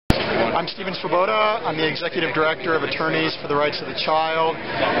I'm Stephen Svoboda. I'm the Executive Director of Attorneys for the Rights of the Child.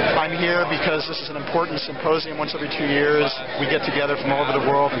 I'm here because this is an important symposium. Once every 2 years, we get together from all over the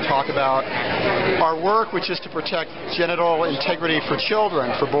world and talk about our work, which is to protect genital integrity for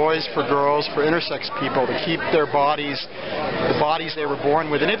children, for boys, for girls, for intersex people, to keep their bodies, the bodies they were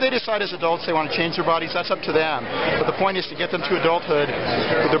born with. And if they decide as adults they want to change their bodies, that's up to them. But the point is to get them to adulthood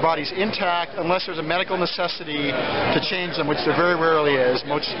with their bodies intact, unless there's a medical necessity to change them, which there very rarely is.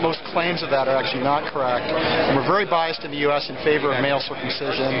 Most claims of that are actually not correct. And we're very biased in the U.S. in favor of male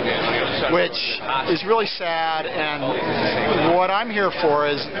circumcision, which is really sad. And what I'm here for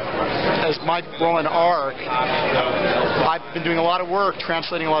is, as my role in ARC, I've been doing a lot of work,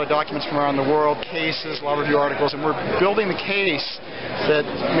 translating a lot of documents from around the world, cases, law review articles, and we're building the case that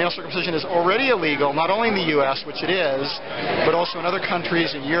male circumcision is already illegal, not only in the U.S., which it is, but also in other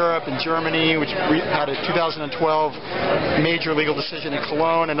countries in Europe and Germany, which we had a 2012 major legal decision in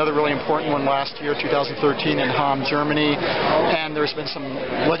Cologne, another really important one last year, 2013, in Hamm, Germany. And there's been some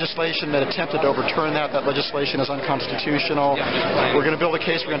legislation that attempted to overturn that. That legislation is unconstitutional. We're going to build a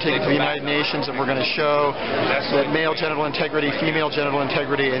case. We're going to take it to the United Nations, and we're going to show that male genital integrity, female genital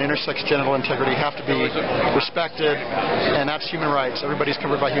integrity, and intersex genital integrity have to be respected, and that's human rights. Everybody's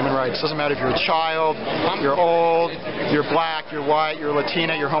covered by human rights. It doesn't matter if you're a child, you're old, you're black, you're white, you're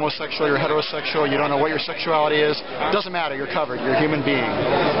Latina, you're homosexual, you're heterosexual, you don't know what your sexuality is. It doesn't matter. You're covered. You're a human being.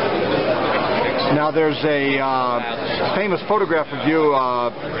 Now, there's a famous photograph of you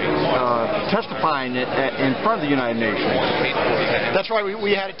testifying in front of the United Nations. That's right.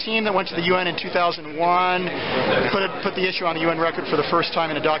 We had a team that went to the UN in 2001, put the issue on the UN record for the first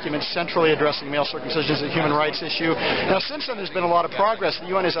time in a document centrally addressing male circumcision as a human rights issue. Now, since then, there's been a lot of progress.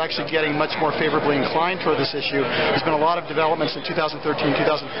 The UN is actually getting much more favorably inclined toward this issue. There's been a lot of developments in 2013,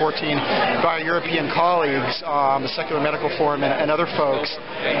 2014 by our European colleagues, the Secular Medical Forum, and other folks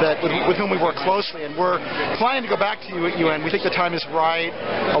that with whom we work closely. And we're planning to go back to UN. We think the time is right.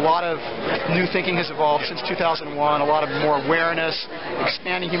 A lot of new thinking has evolved since 2001, a lot of more awareness,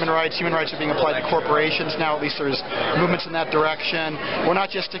 expanding human rights. Human rights are being applied to corporations now. At least there's movements in that direction. We're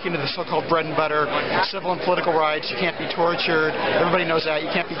not just sticking to the so-called bread and butter civil and political rights. You can't be tortured. Everybody knows that. You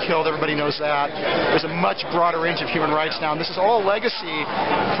can't be killed. Everybody knows that. There's a much broader range of human rights now, and this is all legacy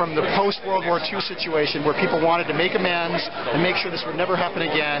from the post-World War II situation where people wanted to make amends and make sure this would never happen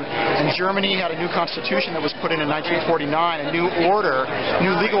again. And Germany had a new constitution that was put in 1949, a new order,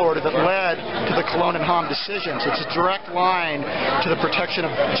 new legal order that led to the Cologne and Hamm decisions. It's a direct line to the protection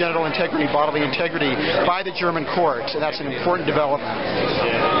of genital integrity, bodily integrity by the German courts, and that's an important development.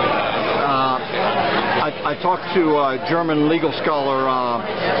 I talked to German legal scholar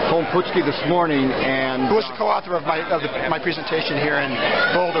Holm Putzke this morning, and who was the co-author of my presentation here in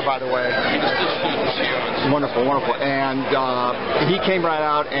Boulder, by the way. Wonderful, wonderful. And he came right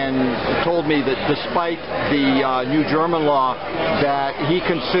out and told me that despite the new German law, that he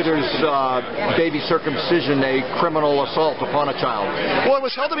considers baby circumcision a criminal assault upon a child. Well, it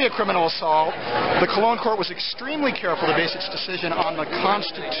was held to be a criminal assault. The Cologne court was extremely careful to base its decision on the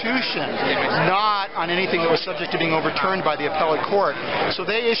Constitution, not on anything that was subject to being overturned by the appellate court. So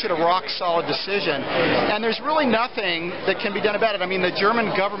they issued a rock-solid decision, and there's really nothing that can be done about it. I mean, the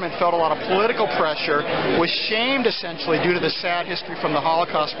German government felt a lot of political pressure, was shamed essentially due to the sad history from the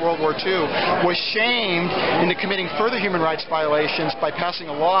Holocaust, World War II, was shamed into committing further human rights violations by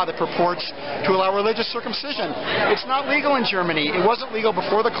passing a law that purports to allow religious circumcision. It's not legal in Germany. It wasn't legal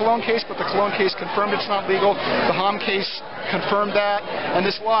before the Cologne case, but the Cologne case confirmed it's not legal. The Hamm case confirmed that, and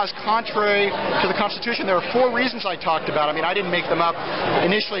this law is contrary to the Constitution. There are 4 reasons I talked about. I mean, I didn't make them up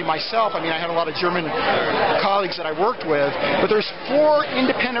initially myself. I mean, I had a lot of German colleagues that I worked with, but there's 4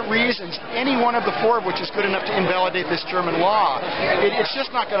 independent reasons, any one of the 4 of which is good enough to invalidate this German law. It's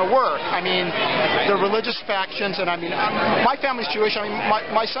just not going to work. I mean, the religious factions, and I mean, my family's Jewish. I mean,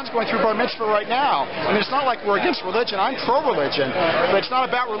 my son's going through bar mitzvah right now. I mean, it's not like we're against religion. I'm pro-religion, but it's not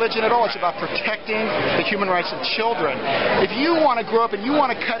about religion at all. It's about protecting the human rights of children. If you want to grow up and you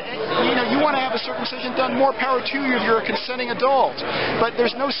want to you want to have a circumcision done, more power to you if you're a consenting adult. But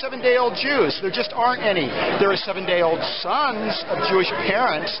there's no 7-day-old Jews. There just aren't any. There are 7-day-old sons of Jewish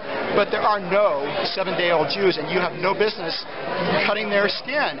parents, but there are no 7-day-old Jews, and you have no business cutting their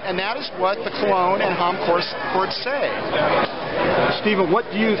skin. And that is what the Cologne and Hamm courts say. Stephen, what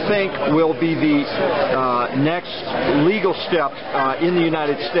do you think will be the next legal step in the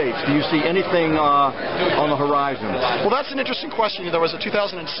United States? Do you see anything on the horizon? Well, that's an interesting question. There was a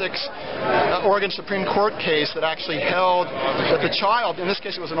 2006 Oregon Supreme Court case that actually held that the child, in this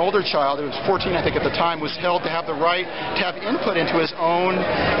case it was an older child, it was 14 I think at the time, was held to have the right to have input into his own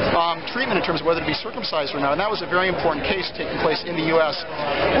treatment in terms of whether to be circumcised or not. And that was a very important case taking place in the U.S.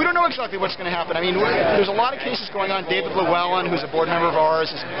 We don't know exactly what's going to happen. I mean, there's a lot of cases going on. David Llewellyn, who's a board member of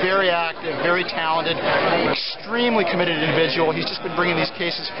ours, is very active, very talented, extremely committed individual. He's just been bringing these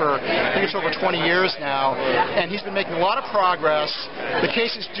cases for, I think it's over 20 years now, and he's been making a lot of progress. The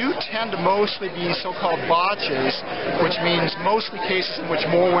cases do tend to mostly be so-called botches, which means mostly cases in which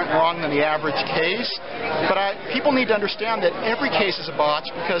more went wrong than the average case. But people need to understand that every case is a botch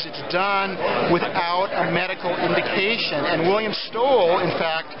because it's done without a medical indication. And William Stoll, in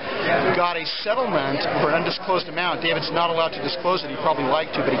fact, got a settlement for an undisclosed amount. David's not allowed to disclose it. He'd probably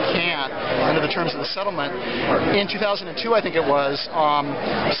like to, but he can't under the terms of the settlement. In 2002, I think it was,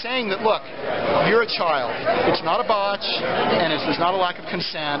 saying that, look, you're a child. It's not a botch, and there's not a lack of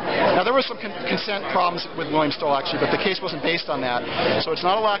consent. Now, there were some consent problems with William Stoll, actually, but the case wasn't based on that. So it's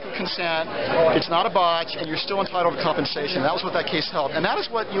not a lack of consent, it's not a botch, and you're still entitled to compensation. That was what that case held. And that is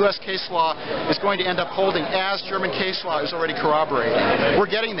what U.S. case law is going to end up holding, as German case law is already corroborating. We're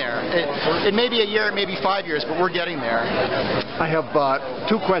getting there. It may be a year, it may be 5 years, but we're getting there. I have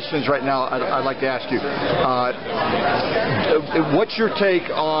two questions right now I'd like to ask you. What's your take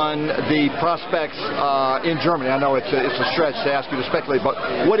on the prospects in Germany? I know it's a stretch to ask you to speculate, but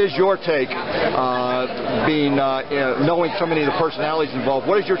what is your take, knowing so many of the personalities involved,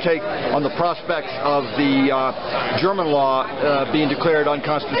 what is your take on the prospects of the German law being declared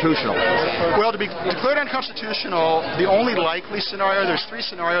unconstitutional? Well, to be declared unconstitutional, the only likely scenario, there's three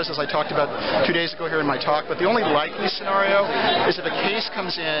scenarios as I talked about 2 days ago here in my talk, but the only likely scenario is if a case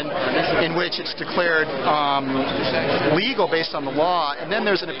comes in which it's declared legal based on the law, and then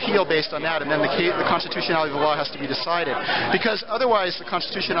there's an appeal based on that, and then the constitutionality of the law has to be decided. Because otherwise the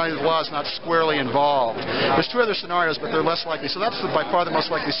constitutionality of the law is not squarely involved. There's two other scenarios, but they're less likely. So that's by far the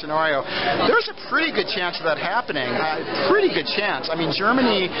most likely scenario. There's a pretty good chance of that happening. Pretty good chance. I mean,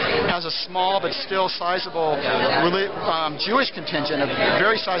 Germany has a small but still sizable Jewish contingent, a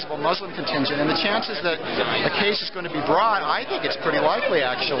very sizable Muslim contingent, and the chances that a case is going to be brought, I think it's pretty likely,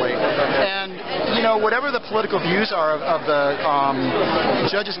 actually. And, you know, whatever the political views are of the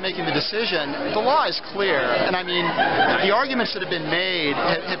judges making the decision, the law is clear. And, I mean, the arguments that have been made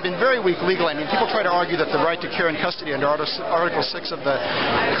have been very weak legally. I mean, people try to argue that the right to care and custody under Article 6 of the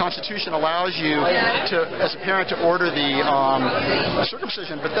Constitution allows you to, as a parent, to order the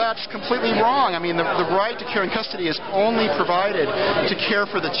circumcision, but that's completely wrong. I mean, the right to care and custody is only provided to care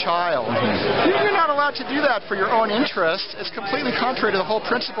for the child. You're not allowed to do that for your own interests. It's completely contrary to the whole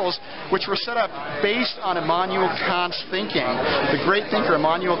principles which were set up based on Immanuel Kant's thinking. The great thinker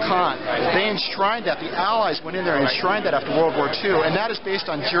Immanuel Kant, they enshrined that. The Allies went in there and enshrined that after World War II, and that is based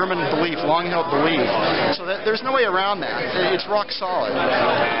on German belief, long-held belief. So there's no way around that. It's rock solid.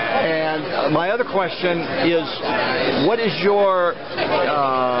 And my other question is, what is your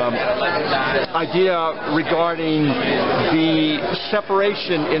idea regarding the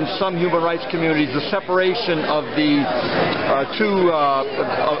separation in some human rights communities, the separation of the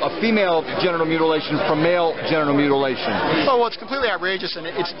female genital mutilation from male genital mutilation? Oh, well, it's completely outrageous, and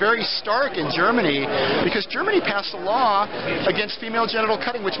it's very stark in Germany, because Germany passed a law against female genital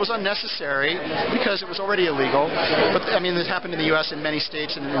cutting, which was unnecessary because it was already illegal. But, I mean, this happened in the U.S. in many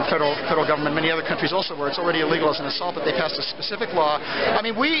states and in the federal government, many other countries also, where it's already illegal as an assault, but they passed a specific law. I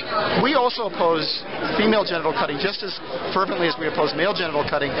mean, we also oppose female genital cutting just as fervently as we oppose male genital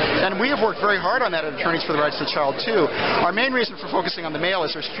cutting, and we have worked very hard on that at Attorneys for the Rights of the Child, too. Our main reason for focusing on the male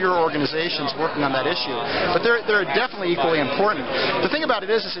is there's fewer organizations working on that issue, but they're definitely equally important. The thing about it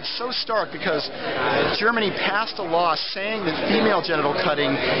is it's so stark because Germany passed a law saying that female genital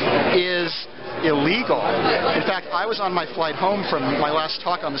cutting is illegal. In fact, I was on my flight home from my last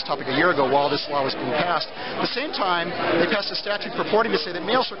talk on this topic a year ago while this law was being passed. At the same time, they passed a statute purporting to say that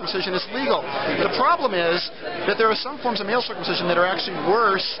male circumcision is legal. The problem is that there are some forms of male circumcision that are actually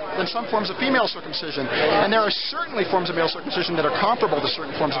worse than some forms of female circumcision. And there are certainly forms of male circumcision that are comparable to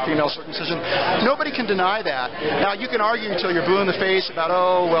certain forms of female circumcision. Nobody can deny that. Now, you can argue until you're blue in the face about,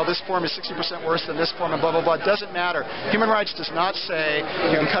 oh, well, this form is 60% worse than this form and blah, blah, blah. It doesn't matter. Human rights does not say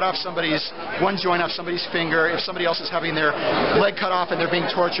you can cut off one joint off somebody's finger if somebody else is having their leg cut off and they're being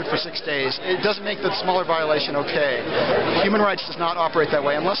tortured for 6 days. It doesn't make the smaller violation okay. Human rights does not operate that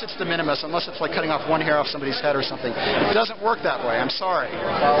way unless it's de minimis, unless it's like cutting off one hair off somebody's head or something. It doesn't work that way. I'm sorry.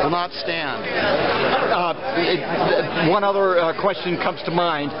 It will not stand. one other question comes to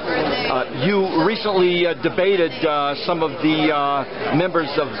mind. You recently debated some of the members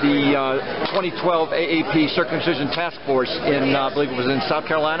of the 2012 AAP Circumcision Task Force in, I believe it was in South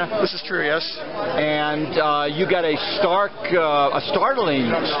Carolina? This is true, yes. And you got a stark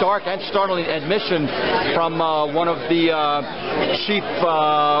and startling admission from one of the chief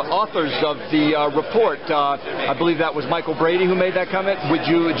authors of the report. I believe that was Michael Brady who made that comment. Would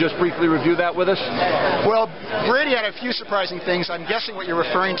you just briefly review that with us? Well, Brady had a few surprising things. I'm guessing what you're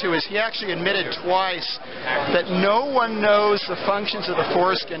referring to is he actually admitted twice that no one knows the functions of the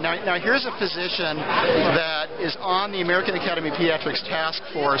foreskin. Now here's a physician that is on the American Academy of Pediatrics Task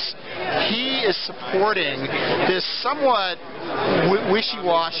Force. He is supporting this somewhat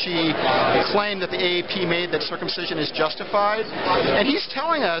wishy-washy claim that the AAP made that circumcision is justified. And he's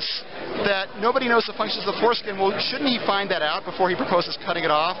telling us that nobody knows the functions of the foreskin. Well, shouldn't he find that out before he proposes cutting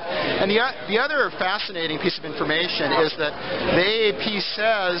it off? And the other fascinating piece of information is that the AAP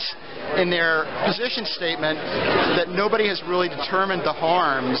says in their position statement that nobody has really determined the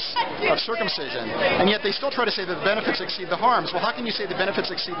harms of circumcision, and yet they still try to say that the benefits exceed the harms. Well, how can you say the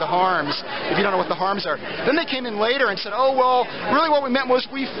benefits exceed the harms if you don't know what the harms are? Then they came in later and said, oh, well, really what we meant was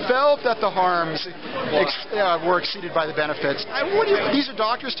we felt that the harms were exceeded by the benefits. These are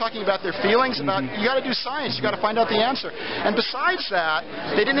doctors talking about their feelings about, you got to do science, you got to find out the answer. And besides that,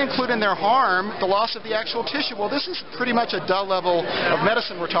 they didn't include in their harm the loss of the actual tissue. Well, this is pretty much a dull level of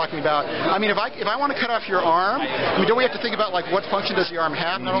medicine we're talking about. I mean, if I want to cut off your arm, I mean, don't we have to think about, like, what function does the arm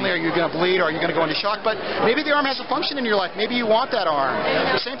have? Not only are you going to bleed or are you going to go into shock, but maybe the arm has a function in your life. Maybe you want that arm.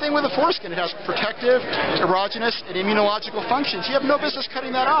 The same thing with the foreskin. It has protective, erogenous, and immunological functions. You have no business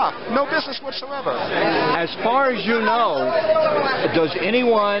cutting that off. No business whatsoever. As far as you know, does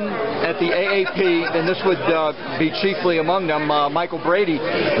anyone at the AAP, and this would be chiefly among them, Michael Brady,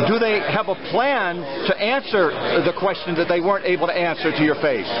 do they have a plan to answer the question that they weren't able to answer to your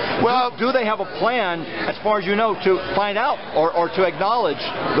face? Well, do they have a plan, as far as you know, to find out or to acknowledge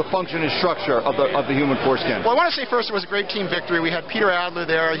the function and structure of the human foreskin? Well, I want to say first it was a great team victory. We had Peter Adler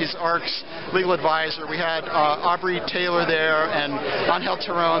there, he's ARC's legal advisor. We had Aubrey Taylor there and Angel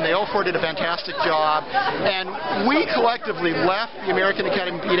Terron. They all four did a fantastic job. And we collectively left the American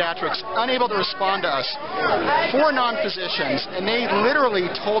Academy of Pediatrics unable to respond to us. 4 non-physicians, and they literally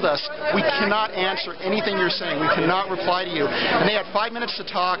told us, we cannot answer anything you're saying. We cannot reply to you. And they had 5 minutes to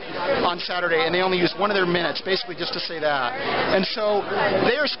talk on Saturday, and they only used 1 of their minutes, basically just to say that. And so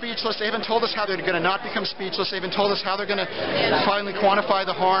they are speechless. They haven't told us how they're going to not become speechless. They haven't told us how they're going to finally quantify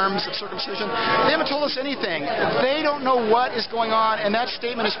the harms of circumcision. They haven't told us anything. They don't know what is going on, and that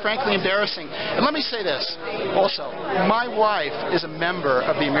statement is frankly embarrassing. And let me say this also. My wife is a member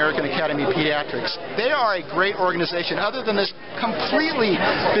of the American Academy of Pediatrics. They are a great organization. Other than this completely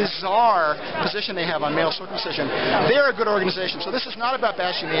bizarre position they have on male circumcision, they're a good organization. So this is not about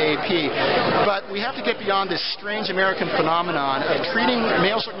bashing the AAP, but we have to get beyond this strange American phenomenon of treating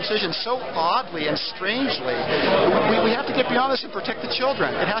male circumcision so oddly and strangely. We have to get beyond this and protect the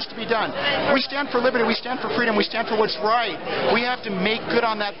children. It has to be done. We stand for liberty. We stand for freedom. We stand for what's right. We have to make good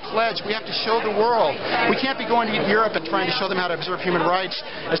on that pledge. We have to show the world. We can't be going to Europe and trying to show them how to observe human rights,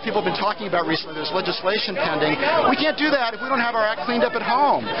 as people have been talking about recently. There's legislation pending. We can't do that if we don't have our act cleaned up at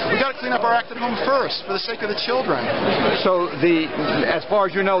home. We've got to clean up our act at home first for the sake of the children. So as far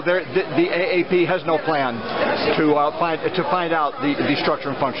as you know, the AAP has no plan to find out the structure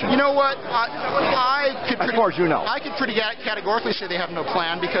and function. You know what? I could pretty categorically say they have no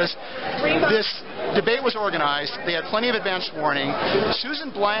plan, because this debate was organized. They had plenty of advance warning.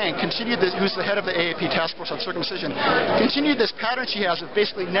 Susan Blank continued this, who's the head of the AAP task force on circumcision, continued this pattern she has of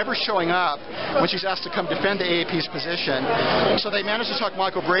basically never showing up when she's asked to come defend the AAP's position. So they managed to talk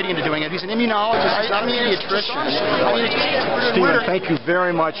Michael Brady into doing it. He's an immunologist, not a pediatrician. Stephen, thank you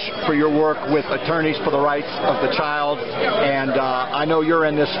very much for your work with Attorneys for the Rights of the Child, and I know you're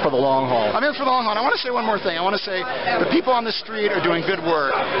in this for the long haul. I'm in for the long haul. I want to say one more thing. I want to say the people on the street are doing good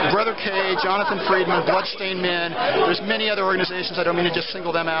work. Brother K, Jonathan Friedman, Bloodstained Men. There's many other organizations. I don't mean to just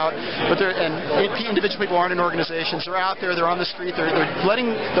single them out, but individual people aren't in organizations. They're out there. They're on the street. They're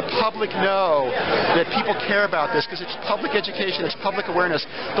letting the public know that people care about this, because it's public education. It's public awareness.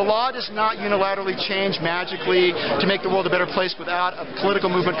 The law does not unilaterally change magically to make the world a better place without a political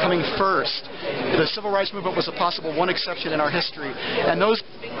movement coming first. The civil rights movement was a possible one exception in our history, and those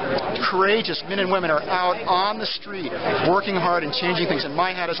courageous men and women are out on the street working hard and changing things, and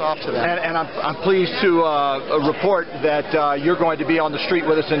my hat is off to them. And I'm pleased to report that you're going to be on the street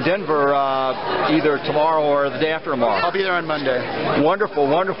with us in Denver either tomorrow or the day after tomorrow. I'll be there on Monday. Wonderful,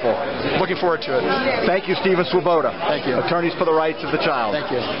 wonderful. Looking forward to it. Thank you, Stephen Swoboda. Thank you. Attorneys for the Rights of the Child.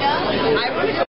 Thank you.